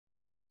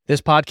This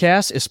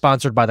podcast is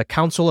sponsored by the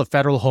Council of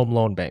Federal Home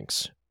Loan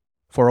Banks.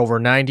 For over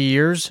 90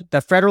 years,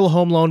 the Federal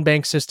Home Loan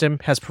Bank system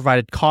has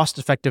provided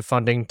cost-effective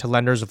funding to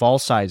lenders of all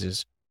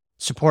sizes,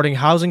 supporting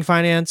housing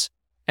finance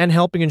and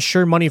helping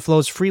ensure money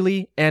flows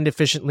freely and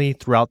efficiently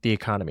throughout the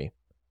economy.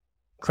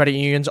 Credit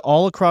unions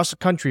all across the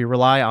country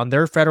rely on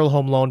their Federal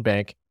Home Loan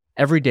Bank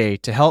every day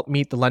to help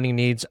meet the lending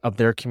needs of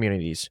their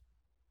communities.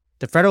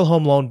 The Federal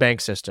Home Loan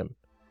Bank System,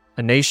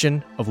 a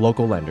nation of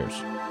local lenders.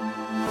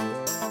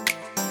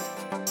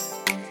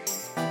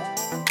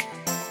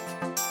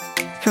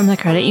 From the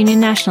Credit Union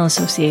National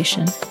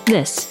Association,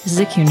 this is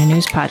the CUNA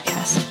News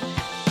Podcast.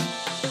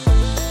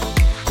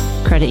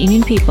 Credit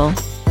union people,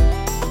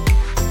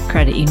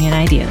 credit union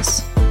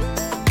ideas.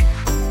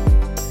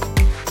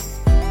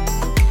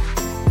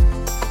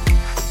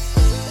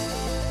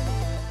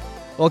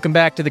 Welcome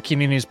back to the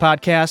CUNA News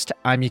Podcast.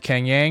 I'm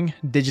Yikang Yang,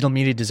 Digital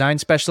Media Design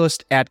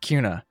Specialist at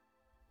CUNA.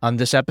 On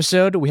this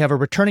episode, we have a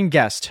returning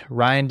guest,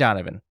 Ryan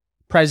Donovan,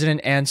 President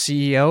and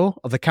CEO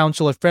of the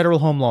Council of Federal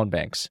Home Loan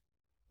Banks.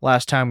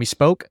 Last time we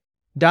spoke,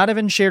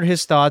 Donovan shared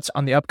his thoughts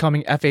on the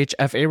upcoming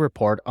FHFA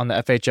report on the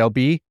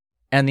FHLB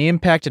and the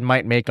impact it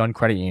might make on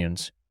credit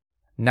unions.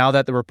 Now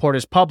that the report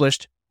is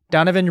published,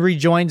 Donovan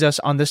rejoins us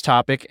on this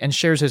topic and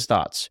shares his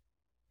thoughts.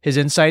 His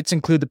insights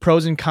include the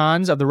pros and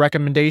cons of the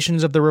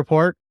recommendations of the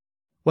report,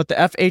 what the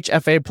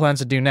FHFA plans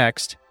to do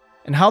next,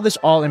 and how this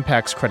all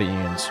impacts credit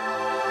unions.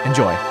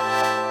 Enjoy.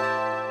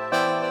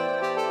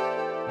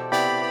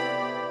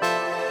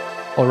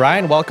 Well,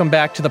 Ryan, welcome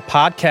back to the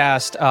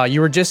podcast.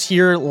 You were just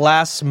here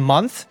last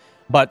month,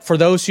 but for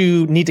those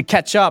who need to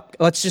catch up,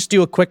 let's just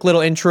do a quick little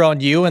intro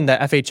on you and the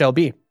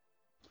FHLB.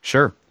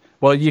 Sure.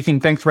 Well,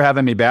 thanks for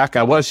having me back.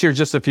 I was here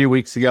just a few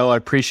weeks ago. I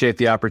appreciate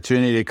the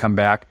opportunity to come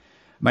back.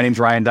 My name's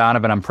Ryan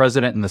Donovan. I'm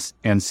president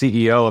and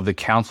CEO of the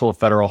Council of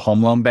Federal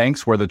Home Loan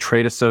Banks. We're the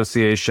trade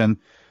association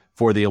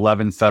for the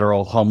 11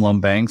 federal home loan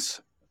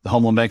banks. The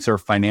home loan banks are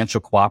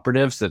financial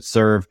cooperatives that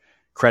serve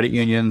credit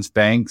unions,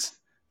 banks,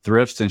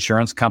 thrifts,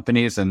 insurance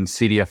companies, and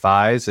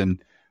CDFIs,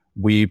 and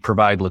we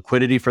provide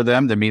liquidity for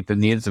them to meet the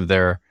needs of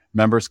their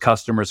members,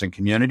 customers, and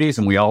communities.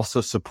 And we also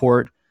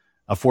support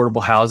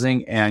affordable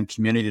housing and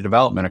community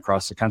development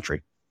across the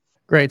country.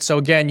 Great. So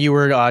again, you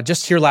were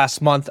just here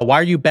last month. Why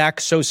are you back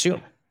so soon?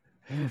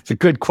 It's a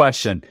good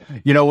question.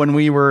 When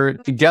we were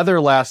together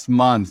last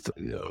month,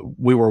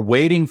 we were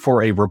waiting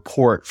for a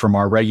report from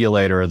our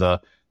regulator, the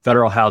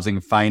Federal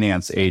Housing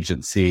Finance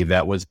Agency,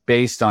 that was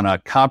based on a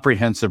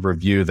comprehensive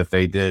review that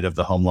they did of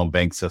the home loan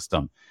bank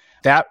system.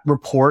 That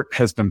report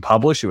has been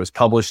published. It was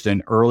published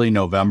in early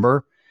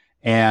November.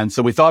 And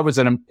so we thought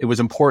it was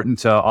important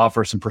to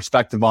offer some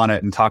perspective on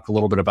it and talk a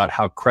little bit about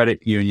how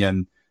credit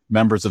union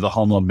members of the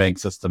home loan bank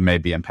system may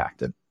be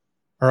impacted.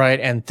 All right.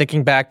 And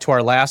thinking back to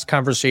our last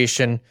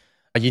conversation,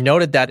 you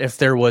noted that if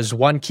there was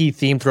one key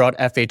theme throughout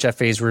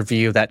FHFA's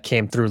review that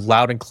came through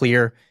loud and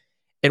clear,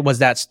 it was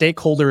that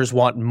stakeholders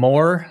want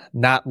more,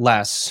 not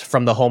less,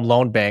 from the home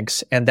loan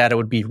banks, and that it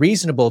would be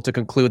reasonable to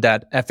conclude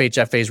that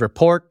FHFA's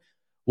report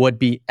would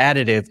be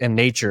additive in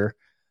nature.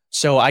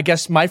 So I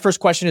guess my first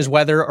question is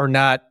whether or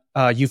not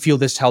you feel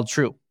this held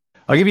true.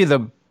 I'll give you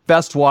the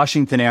best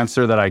Washington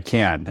answer that I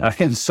can.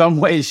 In some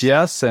ways,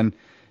 yes, and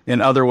in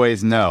other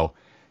ways, no.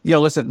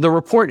 Listen, the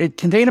report, it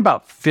contained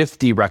about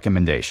 50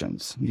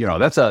 recommendations.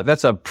 That's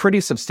a pretty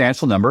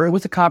substantial number. It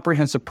was a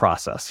comprehensive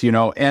process,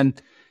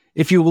 and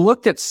if you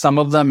looked at some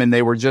of them and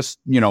they were just,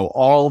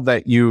 all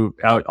that you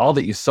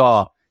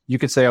saw, you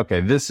could say,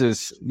 okay, this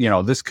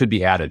could be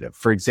additive.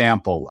 For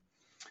example,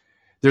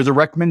 there's a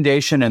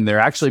recommendation, and they're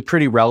actually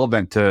pretty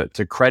relevant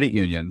to credit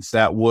unions,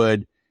 that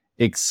would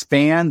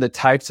expand the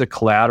types of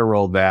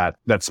collateral that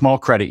small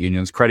credit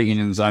unions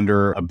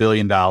under $1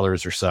 billion or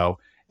so,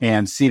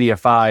 and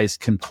CDFIs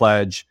can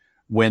pledge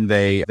when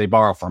they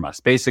borrow from us.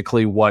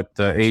 Basically, what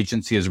the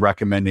agency is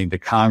recommending to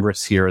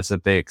Congress here is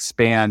that they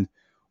expand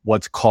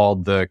what's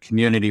called the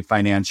community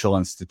financial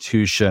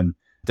institution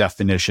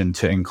definition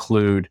to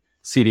include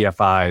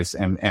CDFIs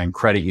and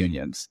credit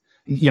unions.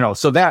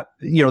 So that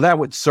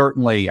would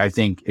certainly, I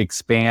think,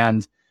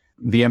 expand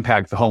the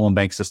impact the home loan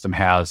bank system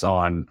has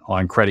on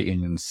credit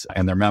unions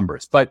and their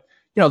members. But,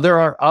 there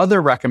are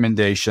other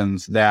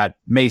recommendations that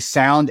may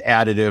sound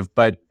additive,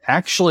 but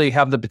actually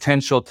have the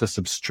potential to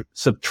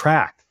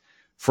subtract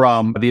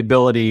from the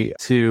ability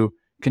to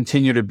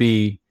continue to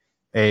be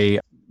a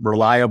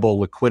reliable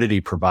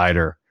liquidity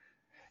provider.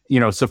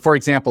 So for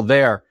example,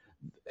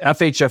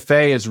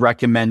 FHFA is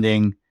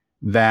recommending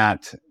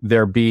that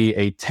there be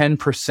a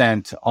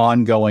 10%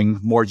 ongoing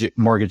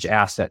mortgage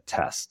asset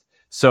test.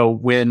 So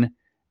when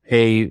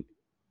a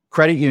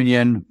credit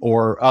union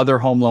or other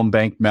home loan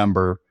bank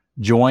member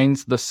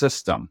joins the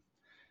system,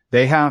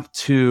 they have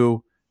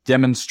to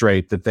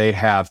demonstrate that they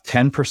have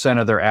 10%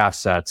 of their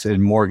assets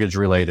in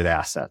mortgage-related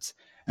assets.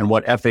 And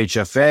what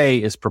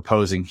FHFA is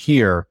proposing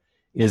here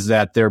is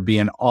that there be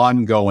an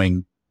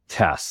ongoing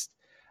test.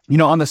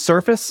 On the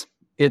surface,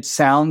 it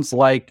sounds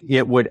like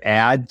it would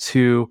add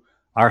to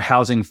our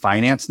housing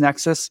finance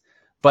nexus,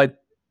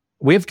 but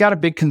we've got a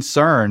big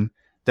concern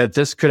that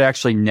this could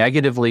actually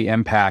negatively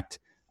impact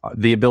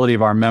the ability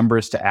of our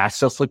members to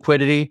access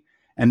liquidity.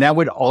 And that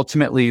would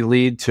ultimately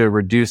lead to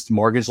reduced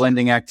mortgage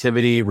lending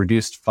activity,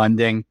 reduced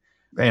funding,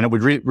 and it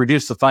would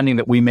reduce the funding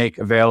that we make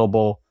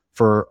available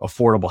for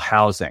affordable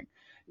housing.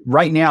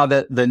 Right now,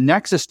 the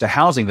nexus to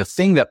housing, the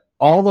thing that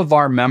all of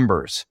our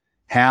members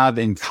have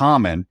in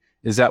common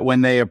is that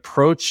when they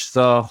approach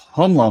the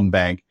home loan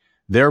bank,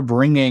 they're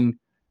bringing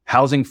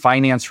housing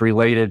finance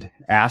related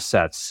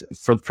assets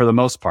for the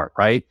most part,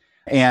 right?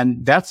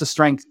 And that's the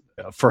strength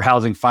for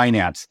housing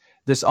finance.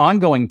 This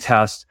ongoing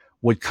test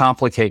would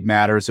complicate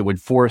matters. It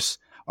would force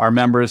our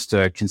members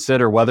to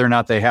consider whether or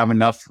not they have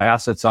enough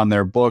assets on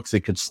their books.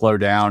 It could slow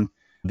down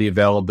the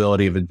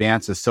availability of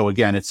advances. So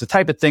again, it's the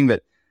type of thing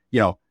that,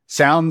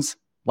 sounds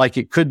like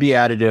it could be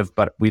additive,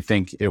 but we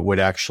think it would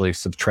actually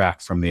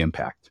subtract from the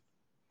impact.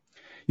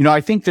 I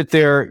think that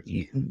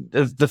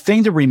the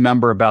thing to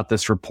remember about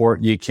this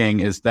report, Yi King,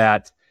 is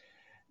that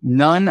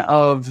none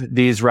of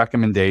these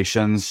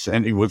recommendations,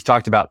 and we've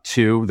talked about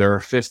 2, there are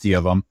 50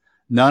 of them,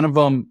 none of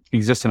them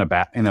exist in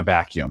a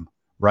vacuum,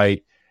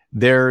 right?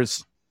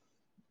 There's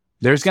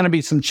going to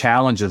be some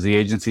challenges the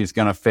agency is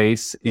going to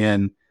face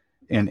in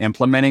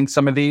implementing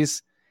some of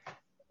these.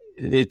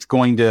 They're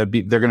going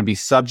to be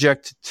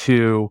subject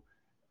to,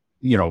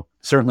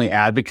 certainly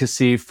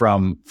advocacy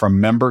from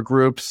member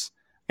groups.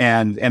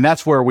 And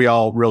that's where we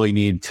all really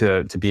need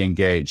to be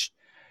engaged.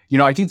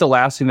 I think the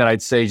last thing that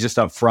I'd say just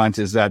up front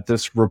is that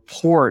this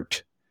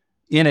report,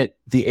 in it,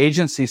 the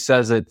agency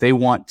says that they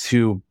want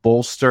to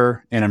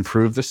bolster and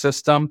improve the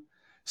system.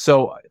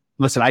 So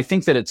listen, I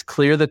think that it's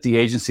clear that the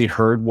agency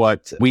heard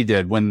what we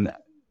did when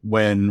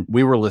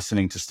we were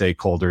listening to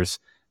stakeholders,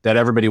 that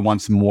everybody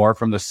wants more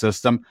from the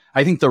system.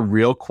 I think the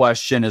real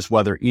question is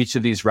whether each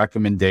of these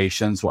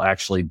recommendations will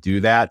actually do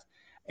that.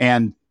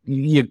 And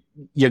you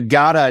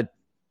gotta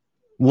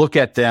look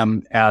at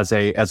them as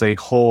a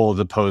whole as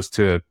opposed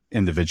to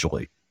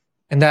individually.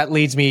 And that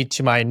leads me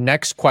to my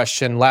next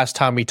question. Last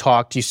time we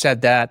talked, you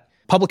said that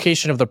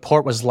publication of the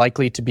report was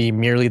likely to be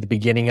merely the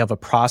beginning of a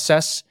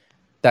process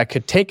that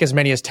could take as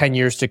many as 10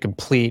 years to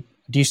complete.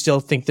 Do you still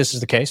think this is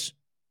the case?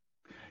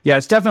 Yeah,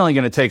 it's definitely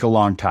going to take a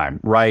long time,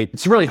 right?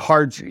 It's really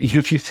hard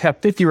if you have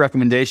 50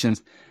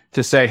 recommendations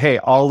to say, hey,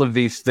 all of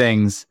these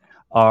things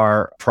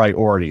are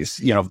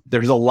priorities.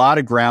 There's a lot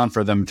of ground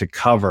for them to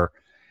cover.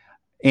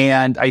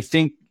 And I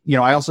think,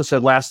 I also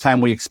said last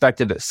time we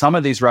expected that some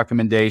of these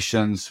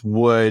recommendations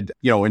would,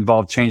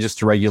 involve changes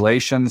to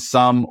regulations.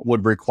 Some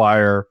would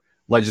require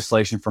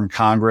legislation from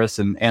Congress,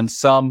 and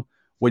some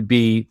would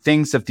be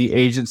things that the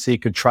agency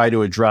could try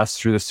to address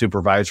through the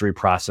supervisory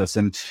process.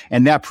 And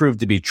that proved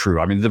to be true.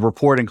 I mean, the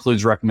report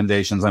includes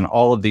recommendations on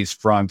all of these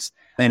fronts,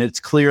 and it's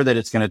clear that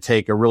it's going to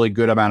take a really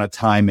good amount of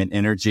time and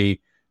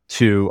energy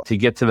to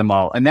get to them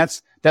all. And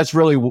that's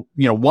really,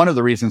 one of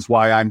the reasons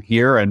why I'm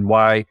here and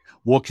why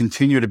we'll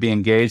continue to be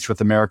engaged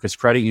with America's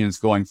credit unions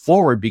going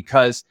forward,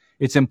 because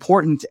it's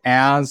important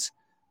as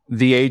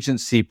the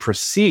agency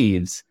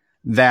proceeds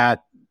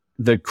that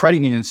the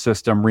credit union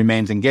system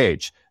remains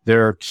engaged.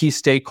 There are key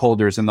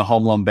stakeholders in the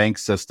home loan bank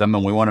system,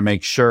 and we want to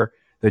make sure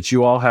that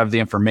you all have the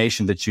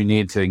information that you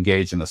need to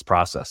engage in this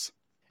process.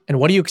 And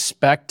what do you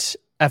expect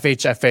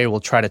FHFA will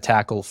try to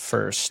tackle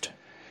first?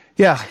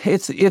 Yeah,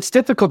 it's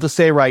difficult to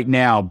say right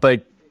now,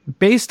 but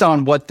based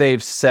on what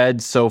they've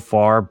said so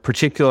far,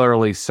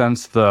 particularly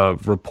since the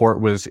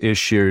report was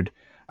issued,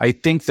 I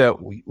think that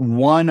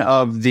one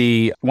of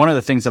the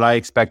things that I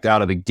expect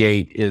out of the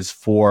gate is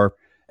for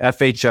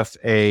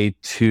FHFA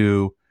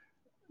to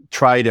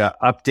try to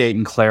update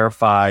and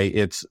clarify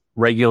its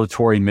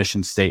regulatory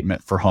mission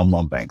statement for home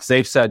loan banks.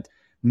 They've said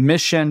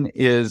mission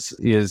is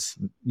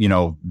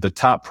the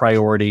top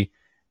priority,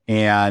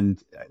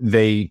 and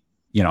they,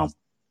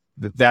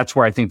 that's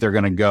where I think they're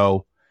going to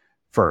go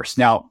first.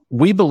 Now,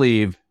 we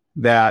believe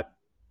that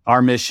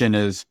our mission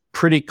is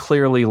pretty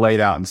clearly laid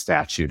out in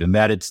statute, and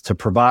that it's to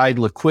provide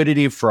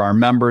liquidity for our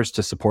members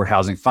to support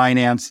housing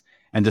finance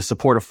and to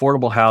support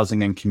affordable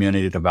housing and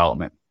community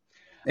development.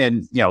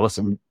 And,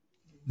 listen,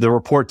 the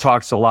report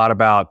talks a lot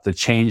about the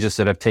changes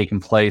that have taken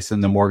place in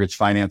the mortgage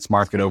finance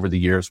market over the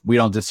years. We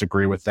don't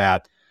disagree with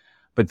that.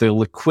 But the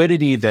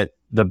liquidity that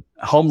the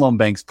home loan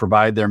banks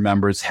provide their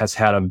members has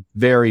had a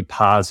very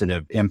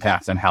positive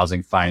impact on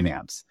housing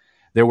finance.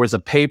 There was a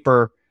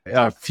paper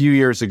a few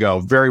years ago,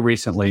 very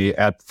recently,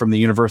 from the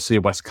University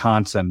of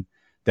Wisconsin,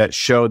 that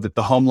showed that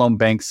the home loan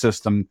bank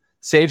system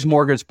saves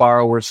mortgage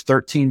borrowers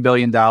 $13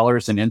 billion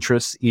in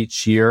interest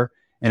each year,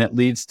 and it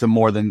leads to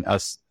more than a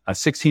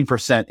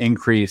 16%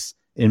 increase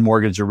in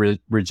mortgage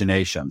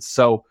originations.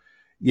 So,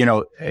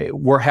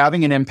 we're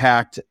having an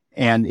impact,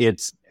 and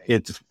it's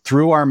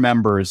through our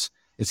members,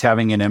 it's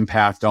having an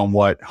impact on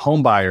what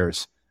home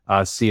buyers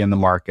see in the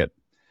market.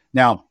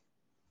 Now,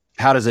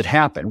 how does it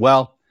happen?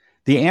 Well,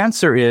 the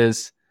answer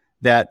is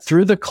that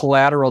through the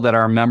collateral that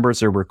our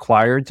members are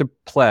required to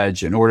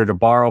pledge in order to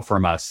borrow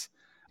from us,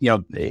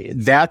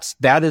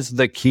 that is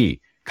the key.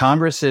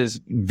 Congress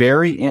has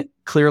very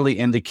clearly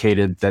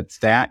indicated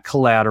that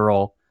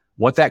collateral,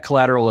 what that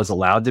collateral is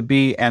allowed to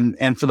be,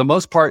 and for the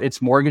most part, it's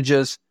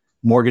mortgages,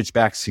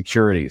 mortgage-backed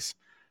securities.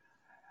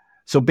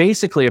 So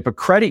basically, if a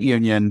credit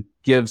union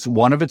gives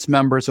one of its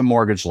members a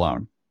mortgage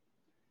loan,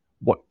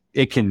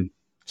 it can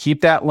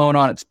keep that loan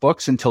on its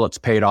books until it's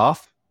paid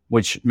off,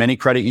 which many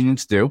credit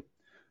unions do.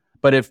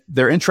 But if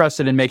they're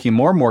interested in making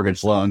more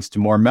mortgage loans to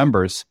more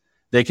members,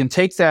 they can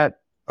take that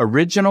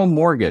original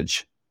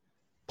mortgage,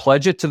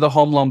 pledge it to the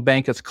home loan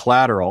bank as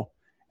collateral,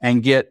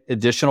 and get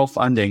additional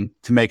funding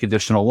to make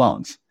additional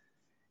loans.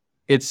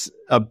 It's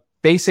a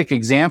basic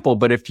example,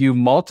 but if you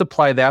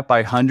multiply that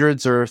by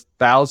hundreds or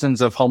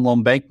thousands of home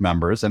loan bank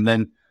members, and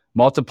then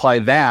multiply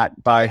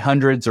that by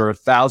hundreds or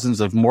thousands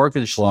of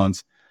mortgage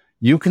loans,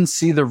 you can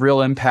see the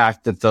real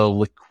impact that the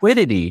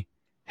liquidity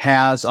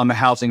has on the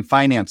housing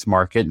finance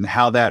market and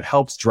how that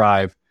helps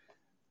drive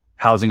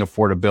housing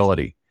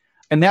affordability.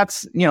 And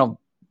that's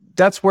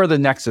where the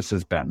nexus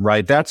has been,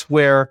 right? That's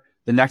where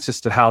the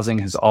nexus to housing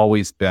has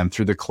always been,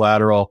 through the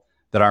collateral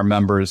that our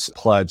members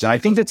pledge. And I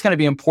think that's going to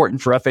be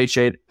important for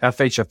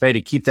FHFA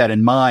to keep that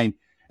in mind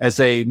as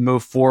they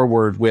move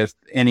forward with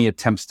any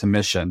attempts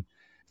to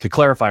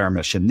clarify our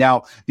mission.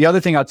 Now, the other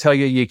thing I'll tell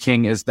you, Yi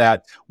King, is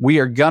that we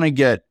are going to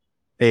get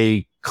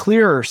a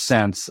clearer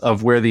sense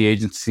of where the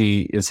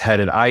agency is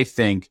headed, I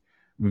think,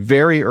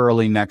 very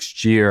early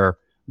next year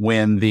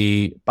when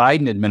the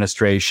Biden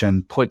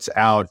administration puts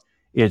out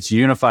its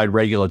unified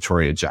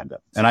regulatory agenda.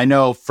 And I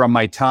know from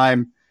my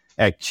time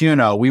at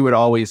CUNA, we would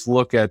always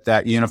look at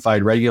that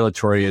unified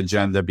regulatory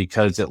agenda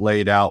because it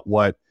laid out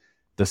what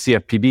the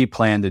CFPB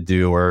planned to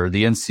do, or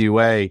the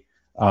NCUA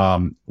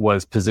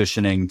was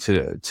positioning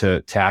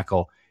to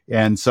tackle.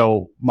 And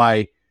so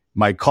my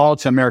call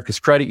to America's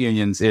credit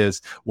unions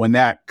is, when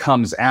that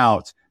comes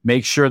out,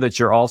 make sure that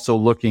you're also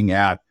looking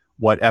at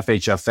what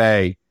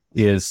FHFA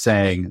is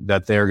saying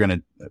that they're going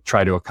to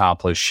try to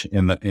accomplish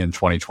in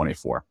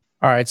 2024.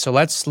 All right, so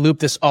let's loop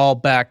this all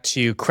back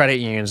to credit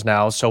unions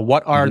now. So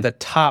what are the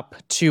top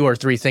 2 or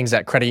 3 things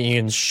that credit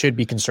unions should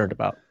be concerned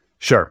about?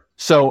 Sure.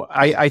 So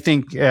I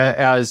think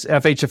as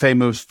FHFA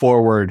moves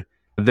forward,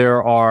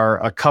 there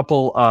are a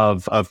couple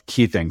of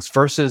key things.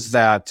 First is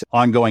that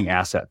ongoing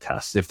asset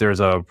test. If there's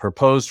a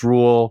proposed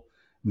rule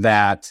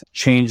that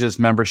changes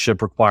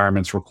membership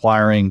requirements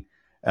requiring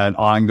an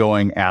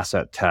ongoing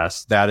asset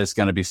test, that is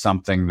going to be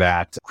something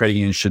that credit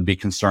unions should be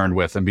concerned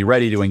with and be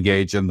ready to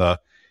engage in the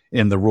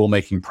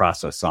rulemaking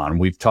process on.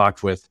 We've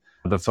talked with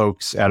the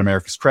folks at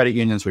America's credit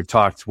unions. We've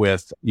talked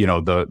with,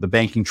 the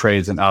banking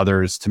trades and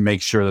others to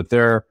make sure that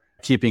they're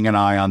keeping an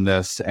eye on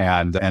this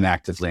and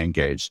actively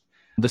engaged.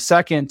 The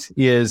second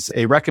is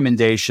a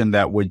recommendation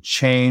that would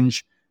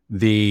change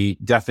the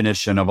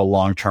definition of a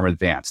long-term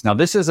advance. Now,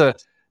 this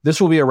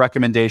will be a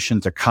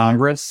recommendation to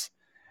Congress.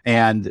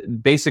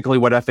 And basically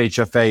what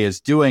FHFA is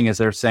doing is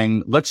they're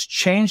saying, let's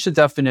change the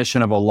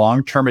definition of a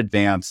long-term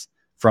advance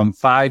from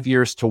 5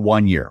 years to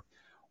 1 year.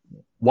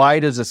 Why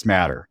does this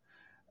matter?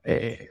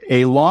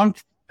 A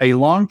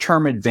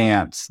long-term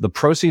advance, the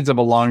proceeds of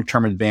a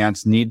long-term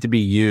advance need to be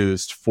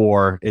used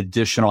for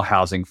additional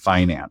housing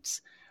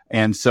finance.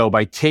 And so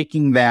by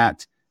taking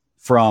that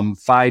from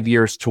 5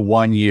 years to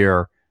 1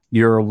 year,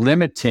 you're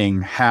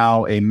limiting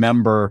how a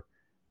member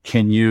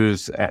can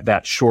use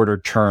that shorter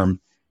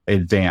term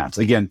advance.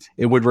 Again,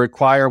 it would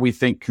require, we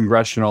think,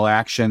 congressional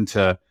action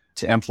to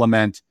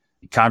implement.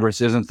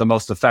 Congress isn't the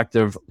most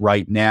effective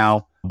right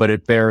now, but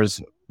it bears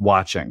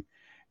watching.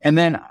 And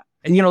then,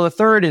 the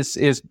third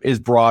is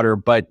broader,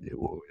 but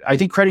I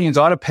think credit unions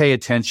ought to pay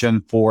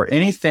attention for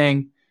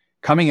anything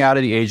coming out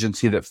of the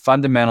agency that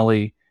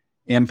fundamentally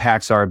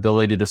impacts our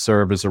ability to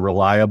serve as a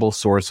reliable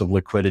source of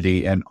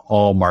liquidity in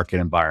all market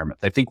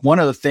environments. I think one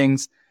of the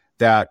things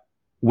that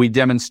we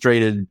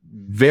demonstrated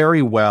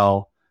very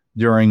well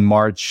during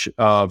March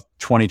of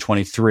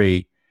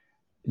 2023,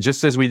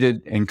 just as we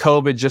did in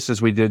COVID, just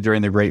as we did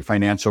during the great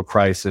financial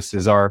crisis,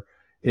 is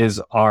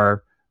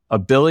our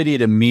ability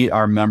to meet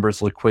our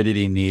members'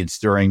 liquidity needs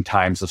during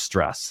times of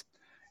stress.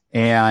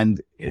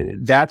 And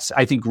that's,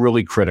 I think,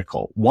 really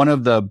critical. One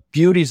of the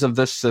beauties of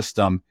this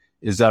system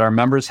is that our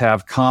members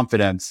have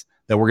confidence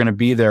that we're going to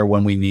be there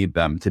when we need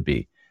them to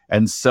be.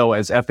 And so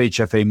as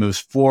FHFA moves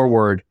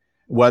forward,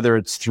 whether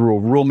it's through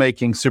a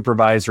rulemaking,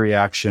 supervisory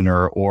action,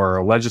 or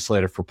a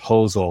legislative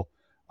proposal,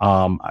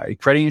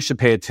 credit unions should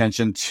pay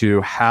attention to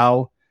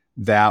how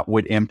that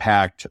would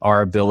impact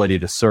our ability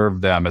to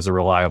serve them as a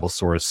reliable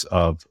source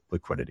of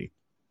liquidity.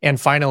 And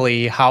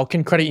finally, how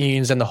can credit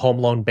unions and the home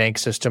loan bank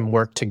system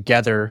work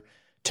together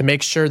to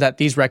make sure that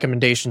these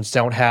recommendations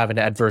don't have an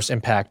adverse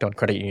impact on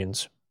credit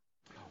unions?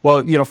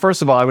 Well,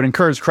 first of all, I would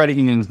encourage credit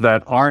unions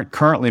that aren't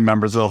currently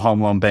members of the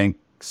home loan bank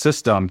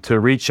system to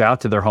reach out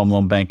to their home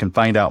loan bank and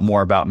find out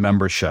more about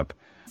membership.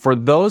 For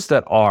those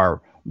that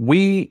are,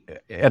 we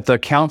at the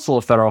Council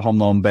of Federal Home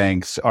Loan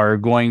Banks are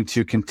going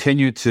to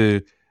continue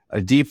to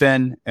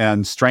deepen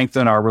and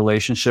strengthen our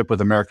relationship with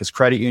America's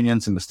credit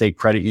unions and the state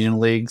credit union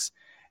leagues.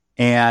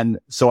 And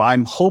so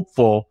I'm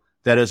hopeful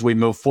that as we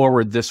move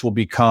forward, this will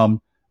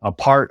become a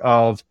part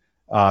of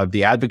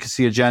the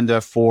advocacy agenda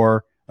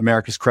for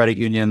America's credit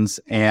unions,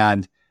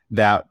 and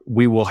that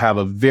we will have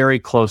a very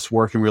close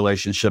working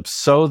relationship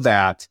so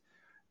that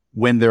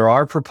when there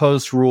are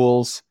proposed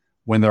rules,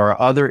 when there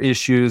are other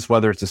issues,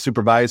 whether it's a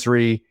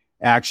supervisory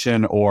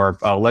action or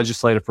a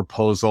legislative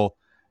proposal,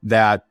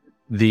 that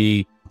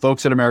the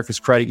folks at America's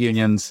credit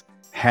unions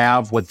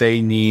have what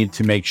they need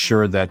to make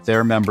sure that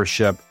their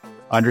membership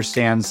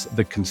understands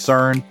the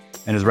concern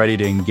and is ready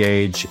to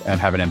engage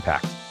and have an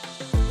impact.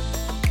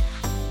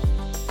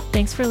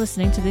 Thanks for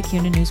listening to the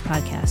CUNA News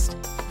Podcast.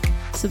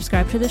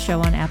 Subscribe to the show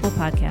on Apple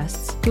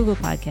Podcasts, Google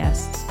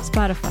Podcasts,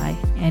 Spotify,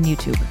 and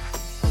YouTube.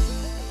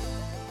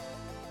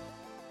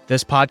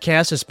 This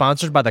podcast is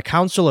sponsored by the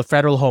Council of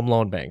Federal Home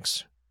Loan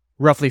Banks.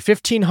 Roughly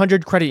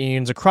 1,500 credit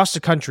unions across the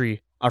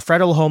country are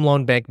Federal Home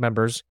Loan Bank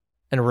members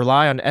and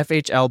rely on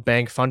FHL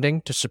bank funding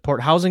to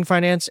support housing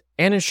finance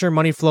and ensure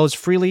money flows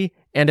freely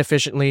and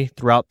efficiently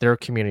throughout their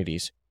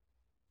communities.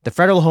 The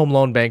Federal Home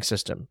Loan Bank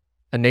System,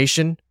 a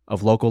nation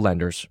of local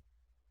lenders.